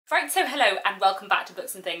Right, so hello and welcome back to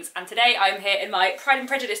Books and Things, and today I'm here in my Pride and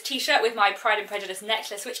Prejudice t-shirt with my Pride and Prejudice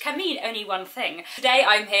necklace, which can mean only one thing. Today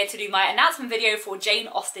I'm here to do my announcement video for Jane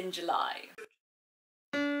Austen July.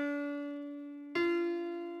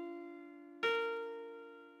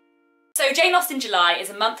 So Jane Austen July is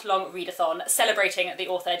a month-long readathon celebrating the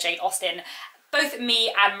author Jane Austen. Both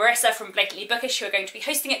me and Marissa from Blatantly Bookish, who are going to be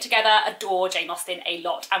hosting it together, adore Jane Austen a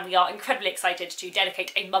lot, and we are incredibly excited to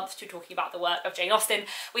dedicate a month to talking about the work of Jane Austen.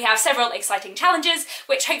 We have several exciting challenges,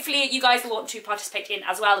 which hopefully you guys will want to participate in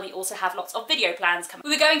as well, and we also have lots of video plans coming.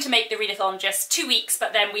 We were going to make the readathon just 2 weeks,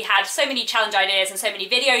 but then we had so many challenge ideas and so many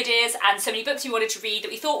video ideas and so many books we wanted to read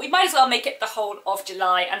that we thought we might as well make it the whole of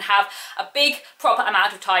July and have a big proper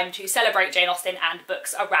amount of time to celebrate Jane Austen and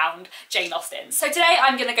books around Jane Austen. So today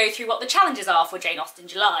I'm going to go through what the challenges are for Jane Austen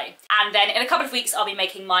July, and then in a couple of weeks I'll be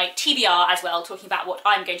making my TBR as well, talking about what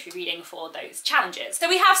I'm going to be reading for those challenges. So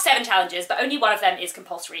we have 7 challenges, but only one of them is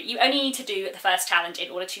compulsory. You only need to do the first challenge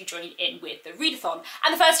in order to join in with the readathon,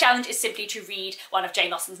 and the first challenge is simply to read one of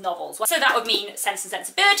Jane Austen's novels. So that would mean Sense and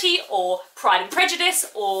Sensibility, or Pride and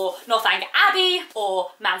Prejudice, or Northanger Abbey, or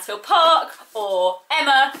Mansfield Park, or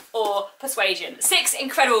Emma, or Persuasion. 6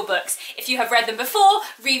 incredible books. If you have read them before,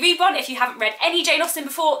 reread one. If you haven't read any Jane Austen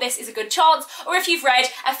before, this is a good chance. Or if you've read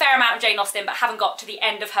a fair amount of Jane Austen but haven't got to the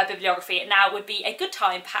end of her bibliography, now would be a good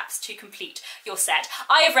time perhaps to complete your set.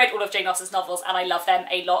 I have read all of Jane Austen's novels and I love them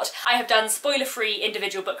a lot. I have done spoiler-free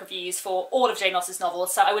individual book reviews for all of Jane Austen's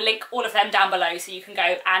novels, so I will link all of them down below so you can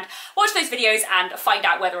go and watch those videos and find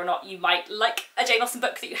out whether or not you might like a Jane Austen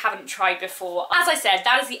book that you haven't tried before. As I said,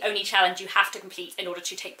 that is the only challenge you have to complete in order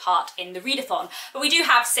to take part in the readathon, but we do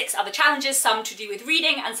have 6 other challenges, some to do with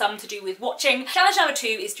reading and some to do with watching. Challenge number 2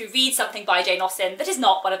 is to read something by Jane Austen that is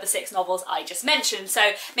not one of the 6 novels I just mentioned.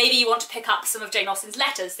 So maybe you want to pick up some of Jane Austen's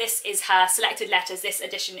letters. This is her selected letters. This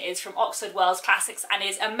edition is from Oxford Wells Classics and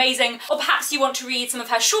is amazing. Or perhaps you want to read some of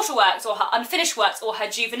her shorter works or her unfinished works or her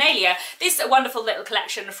juvenilia. This wonderful little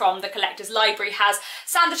collection from the Collector's Library has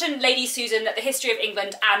Sanditon, Lady Susan, The History of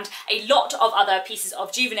England and a lot of other pieces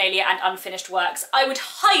of juvenilia and unfinished works. I would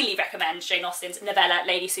highly recommend Jane Austen's novella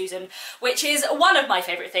Lady Susan, which is one of my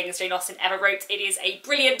favourite things Jane Austen ever wrote. It is a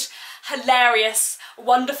brilliant, hilarious,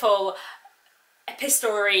 wonderful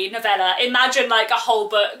epistolary novella. Imagine like a whole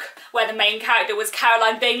book where the main character was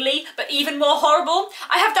Caroline Bingley, but even more horrible.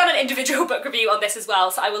 I have done an individual book review on this as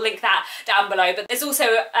well, so I will link that down below. But there's also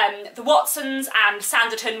the Watsons and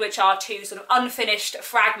Sanditon, which are 2 sort of unfinished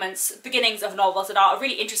fragments, beginnings of novels that are a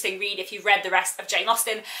really interesting read if you've read the rest of Jane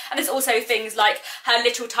Austen. And there's also things like her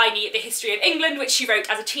little tiny The History of England, which she wrote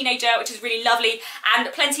as a teenager, which is really lovely,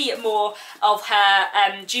 and plenty more of her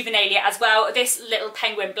juvenilia as well. This little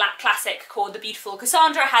penguin black classic called The Beautiful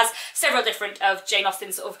Cassandra has several different of Jane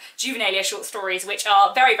Austen's sort of juvenilia short stories, which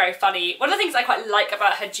are very, very funny. One of the things I quite like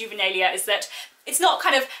about her juvenilia is that it's not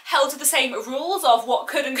kind of held to the same rules of what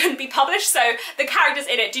could and couldn't be published, so the characters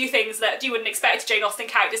in it do things that you wouldn't expect Jane Austen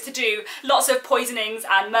characters to do. Lots of poisonings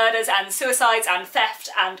and murders and suicides and theft,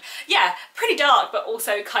 and yeah, pretty dark but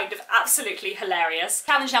also kind of absolutely hilarious.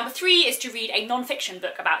 Challenge number 3 is to read a non-fiction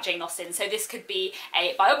book about Jane Austen. So this could be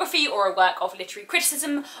a biography or a work of literary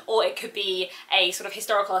criticism, or it could be a sort of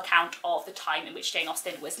historical account of the time in which Jane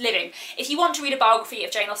Austen was living. If you want to read a biography of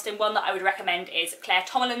Jane Austen, one that I would recommend is Claire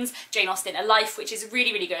Tomalin's Jane Austen, A Life, which is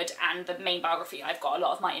really, really good, and the main biography I've got a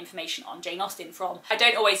lot of my information on Jane Austen from. I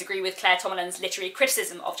don't always agree with Claire Tomalin's literary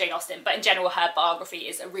criticism of Jane Austen, but in general her biography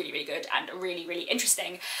is really, really good and really, really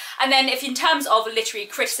interesting. And then if in terms of literary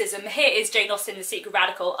criticism, here is Jane Austen, The Secret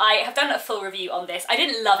Radical. I have done a full review on this. I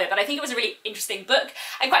didn't love it, but I think it was a really interesting book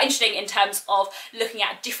and quite interesting in terms of looking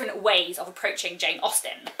at different ways of approaching Jane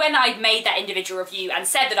Austen. When I made that individual review and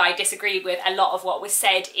said that I disagreed with a lot of what was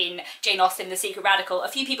said in Jane Austen, The Secret Radical, a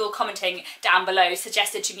few people commenting down below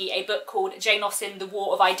suggested to me a book called Jane Austen, The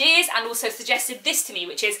War of Ideas, and also suggested this to me,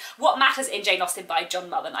 which is What Matters in Jane Austen by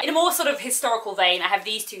John Mother. In a more sort of historical vein, I have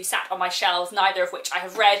these 2 sat on my shelves, neither of which I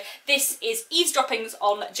have read. This is Eavesdroppings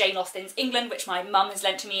on Jane Austen's England, which my mum has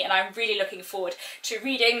lent to me, and I'm really looking forward to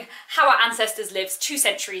reading how our ancestors lived 2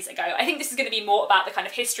 centuries ago. I think this is going to be more about the kind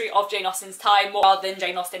of history of Jane Austen's time, more rather than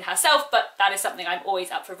Jane Austen herself, but that is something I'm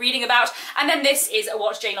always up for reading about. And then this is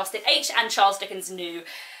What Jane Austen Ate and Charles Dickens Knew.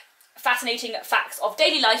 Fascinating Facts of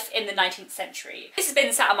Daily Life in the 19th Century. This has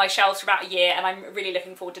been sat on my shelves for about a year and I'm really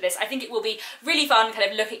looking forward to this. I think it will be really fun kind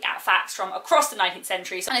of looking at facts from across the 19th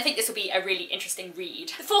century, and I think this will be a really interesting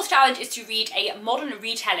read. The 4th challenge is to read a modern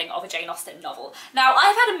retelling of a Jane Austen novel. Now,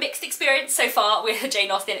 I've had a mixed experience so far with Jane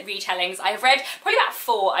Austen retellings. I have read probably about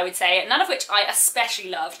 4, I would say, none of which I especially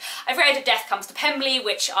loved. I've read Death Comes to Pemberley,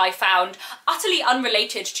 which I found utterly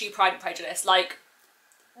unrelated to Pride and Prejudice. Like,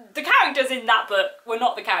 the characters in that book were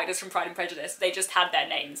not the characters from Pride and Prejudice, they just had their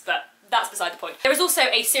names, but that's beside the point. There is also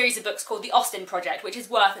a series of books called the Austen Project, which is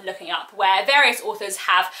worth looking up, where various authors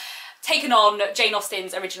have taken on Jane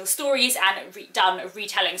Austen's original stories and done a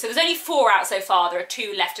retelling. So there's only 4 out so far, there are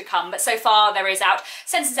 2 left to come, but so far there is out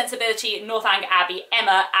Sense and Sensibility, Northanger Abbey,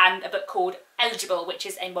 Emma, and a book called Eligible, which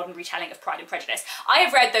is a modern retelling of Pride and Prejudice. I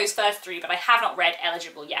have read those first 3, but I have not read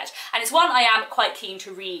Eligible yet, and it's one I am quite keen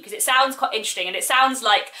to read because it sounds quite interesting, and it sounds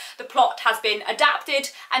like the plot has been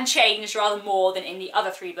adapted and changed rather more than in the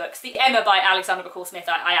other 3 books. The Emma by Alexander McCall Smith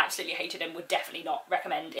I absolutely hated and would definitely not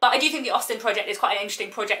recommend it. But I do think the Austen Project is quite an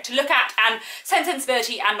interesting project to look at, and Sense and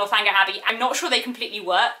Sensibility and Northanger Abbey, I'm not sure they completely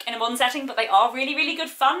work in a modern setting, but they are really, really good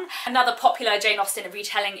fun. Another popular Jane Austen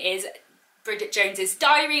retelling is Bridget Jones's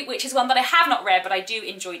Diary, which is one that I have not read but I do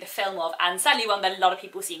enjoy the film of, and sadly one that a lot of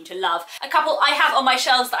people seem to love. A couple I have on my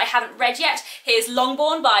shelves that I haven't read yet. Here's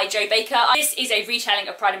Longbourn by Jo Baker. This is a retelling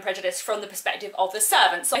of Pride and Prejudice from the perspective of the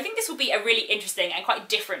servants, so I think this will be a really interesting and quite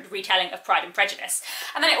different retelling of Pride and Prejudice.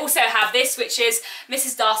 And then I also have this, which is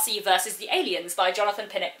Mrs. Darcy versus the Aliens by Jonathan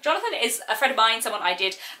Pinnock. Jonathan is a friend of mine, someone I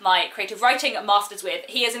did my creative writing masters with.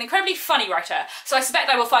 He is an incredibly funny writer, so I suspect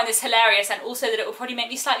I will find this hilarious, and also that it will probably make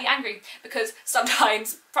me slightly angry, because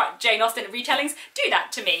sometimes Jane Austen retellings do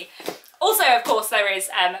that to me. Also, of course, there is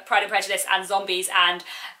Pride and Prejudice and Zombies and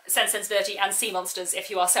Sense and Sensibility and Sea Monsters if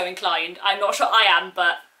you are so inclined. I'm not sure I am,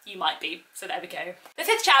 but you might be, so there we go. The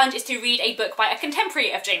 5th challenge is to read a book by a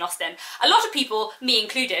contemporary of Jane Austen. A lot of people, me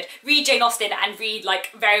included, read Jane Austen and read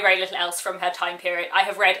like very, very little else from her time period. I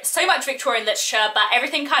have read so much Victorian literature, but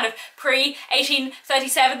everything kind of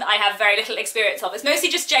pre-1837 I have very little experience of. It's mostly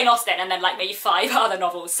just Jane Austen and then like maybe 5 other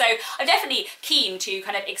novels. So I'm definitely keen to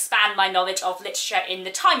kind of expand my knowledge of literature in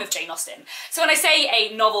the time of Jane Austen. So when I say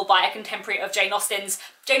a novel by a contemporary of Jane Austen's,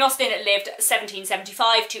 Jane Austen lived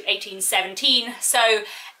 1775 to 1817, so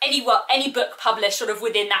any book published sort of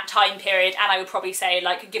within that time period, and I would probably say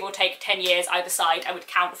like give or take 10 years either side, I would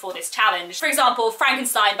count for this challenge. For example,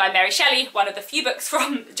 Frankenstein by Mary Shelley, one of the few books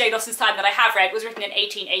from Jane Austen's time that I have read, was written in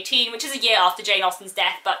 1818, which is a year after Jane Austen's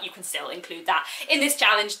death, but you can still include that in this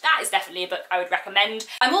challenge. That is definitely a book I would recommend.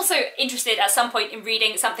 I'm also interested at some point in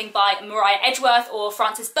reading something by Maria Edgeworth or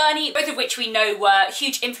Frances Burney, both of which we know were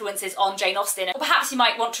huge influences on Jane Austen. Or perhaps you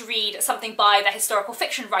might want to read something by the historical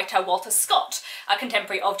fiction writer Walter Scott, a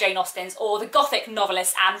contemporary of Jane Austen's, or the Gothic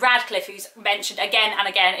novelist Anne Radcliffe, who's mentioned again and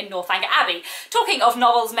again in Northanger Abbey. Talking of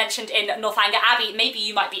novels mentioned in Northanger Abbey, maybe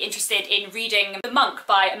you might be interested in reading The Monk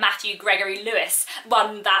by Matthew Gregory Lewis,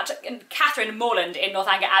 one that Catherine Morland in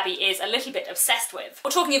Northanger Abbey is a little bit obsessed with.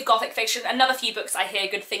 Or talking of Gothic fiction, another few books I hear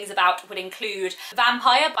good things about would include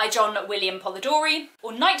Vampire by John William Polidori,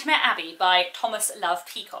 or Nightmare Abbey by Thomas Love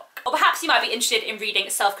Peacock. Or perhaps you might be interested in reading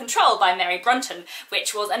Self-Control by Mary Brunton,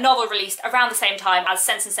 which was a novel released around the same time as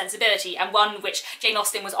Sense and Sensibility, and one which Jane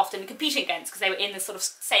Austen was often competing against because they were in the sort of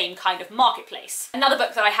same kind of marketplace. Another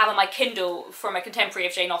book that I have on my Kindle from a contemporary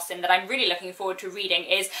of Jane Austen that I'm really looking forward to reading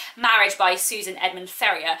is Marriage by Susan Edmund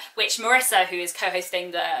Ferrier, which Marissa, who is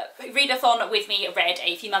co-hosting the readathon with me, read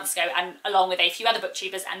a few months ago, and along with a few other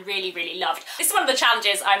booktubers, and really, really loved. This is one of the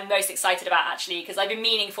challenges I'm most excited about actually, because I've been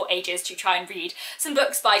meaning for ages to try and read some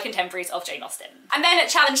books by contemporaries of Jane Austen. And then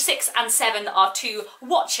challenge 6 and 7 are 2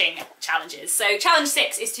 watching challenges. So challenge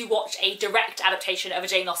 6 is to watch a direct adaptation of a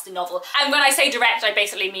Jane Austen novel, and when I say direct I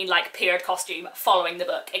basically mean like period costume, following the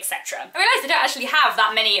book, etc. I realised I don't actually have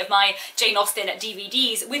that many of my Jane Austen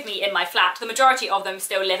DVDs with me in my flat. The majority of them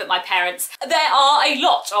still live at my parents'. There are a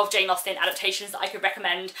lot of Jane Austen adaptations that I could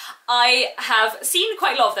recommend. I have seen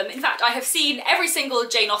quite a lot of them. In fact, I have seen every single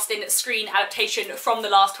Jane Austen screen adaptation from the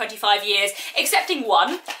last 25 years, excepting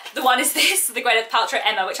one. The one is this, the Gwyneth Paltrow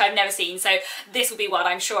Emma, which I've never seen, so this will be one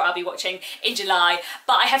I'm sure I'll be watching in July.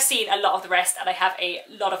 But I have seen a lot of the rest, and I have a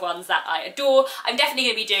lot of ones that I adore. I'm definitely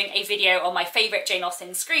going to be doing a video on my favourite Jane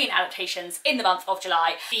Austen screen adaptations in the month of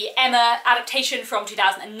July. The Emma adaptation from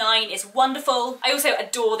 2009 is wonderful. I also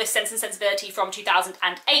adore this Sense and Sensibility from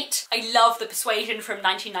 2008. I love The Persuasion from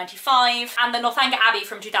 1995, and the Northanger Abbey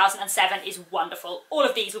from 2007 is wonderful. All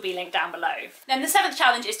of these will be linked down below. Then the 7th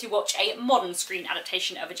challenge is to watch a modern screen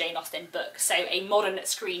adaptation of a Jane Austen book, so a modern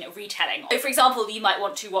screen retelling. So for example, you might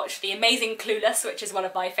want to watch the amazing Clueless, which is one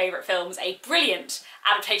of my favourite films, a brilliant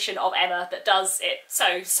adaptation of Emma that does it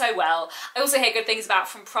so well. I also hear good things about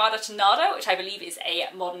From Prada to Nada, which I believe is a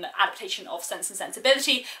modern adaptation of Sense and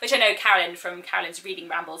Sensibility, which I know Carolyn from Carolyn's Reading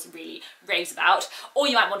Rambles really raves about. Or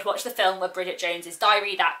you might want to watch the film of Bridget Jones's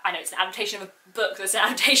Diary. That, I know it's an adaptation of a book that's an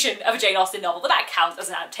adaptation of a Jane Austen novel, but that counts as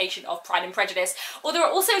an adaptation of Pride and Prejudice. Or there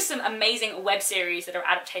are also some amazing web series that are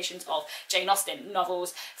adaptations of Jane Austen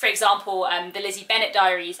novels. For example, the Lizzie Bennet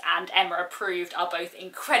Diaries and Emma Approved are both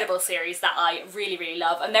incredible series that I really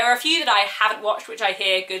love, and there are a few that I haven't watched which I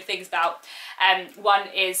hear good things about. One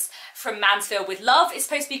is From Mansfield with Love, it's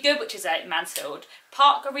supposed to be good, which is a Mansfield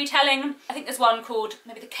Park retelling. I think there's one called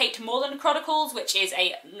maybe the Kate Morland Chronicles, which is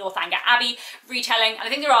a Northanger Abbey retelling, and I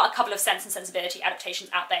think there are a couple of Sense and Sensibility adaptations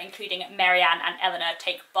out there, including Marianne and Eleanor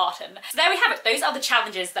Take Barton. So there we have it, those are the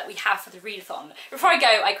challenges that we have for the readathon. Before I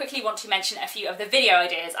go, I quickly want to mention a few of the video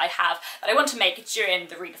ideas I have that I want to make during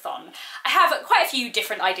the readathon. I have quite a few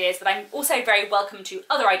different ideas, but I'm also very welcome to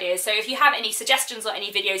other ideas, so if you have any suggestions or any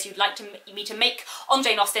videos you'd like me to make on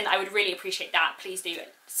Jane Austen, I would really appreciate that. Please do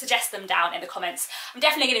suggest them down in the comments. I'm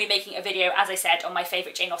definitely going to be making a video, as I said, on my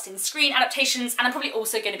favourite Jane Austen screen adaptations, and I'm probably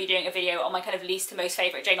also going to be doing a video on my kind of least to most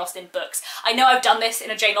favourite Jane Austen books. I know I've done this in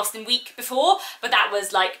a Jane Austen week before, but that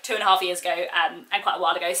was like 2.5 years ago and quite a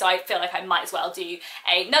while ago, so I feel like I might as well do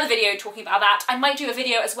another video talking about that. I might do a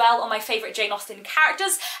video as well on my favourite Jane Austen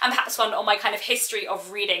characters, and perhaps one on my kind of history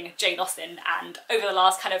of reading Jane Austen and over the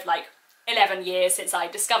last kind of like 11 years since I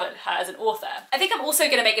discovered her as an author. I think I'm also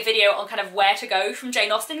going to make a video on kind of where to go from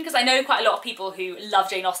Jane Austen, because I know quite a lot of people who love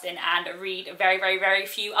Jane Austen and read very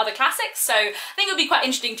few other classics, so I think it would be quite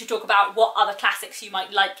interesting to talk about what other classics you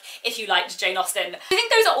might like if you liked Jane Austen. I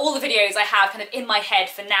think those are all the videos I have kind of in my head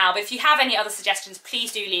for now, but if you have any other suggestions,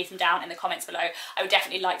 please do leave them down in the comments below. I would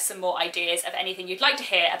definitely like some more ideas of anything you'd like to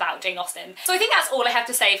hear about Jane Austen. So I think that's all I have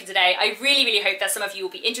to say for today. I really hope that some of you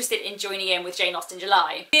will be interested in joining in with Jane Austen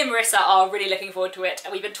July. Me and Marissa are really looking forward to it,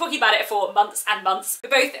 and we've been talking about it for months and months. We're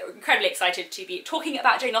both incredibly excited to be talking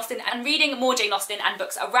about Jane Austen and reading more Jane Austen and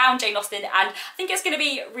books around Jane Austen, and I think it's going to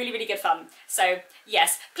be really good fun. So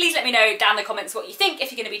yes, please let me know down in the comments what you think,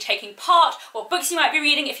 if you're going to be taking part, what books you might be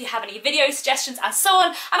reading, if you have any video suggestions and so on,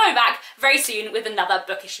 and I'll be back very soon with another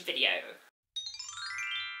bookish video.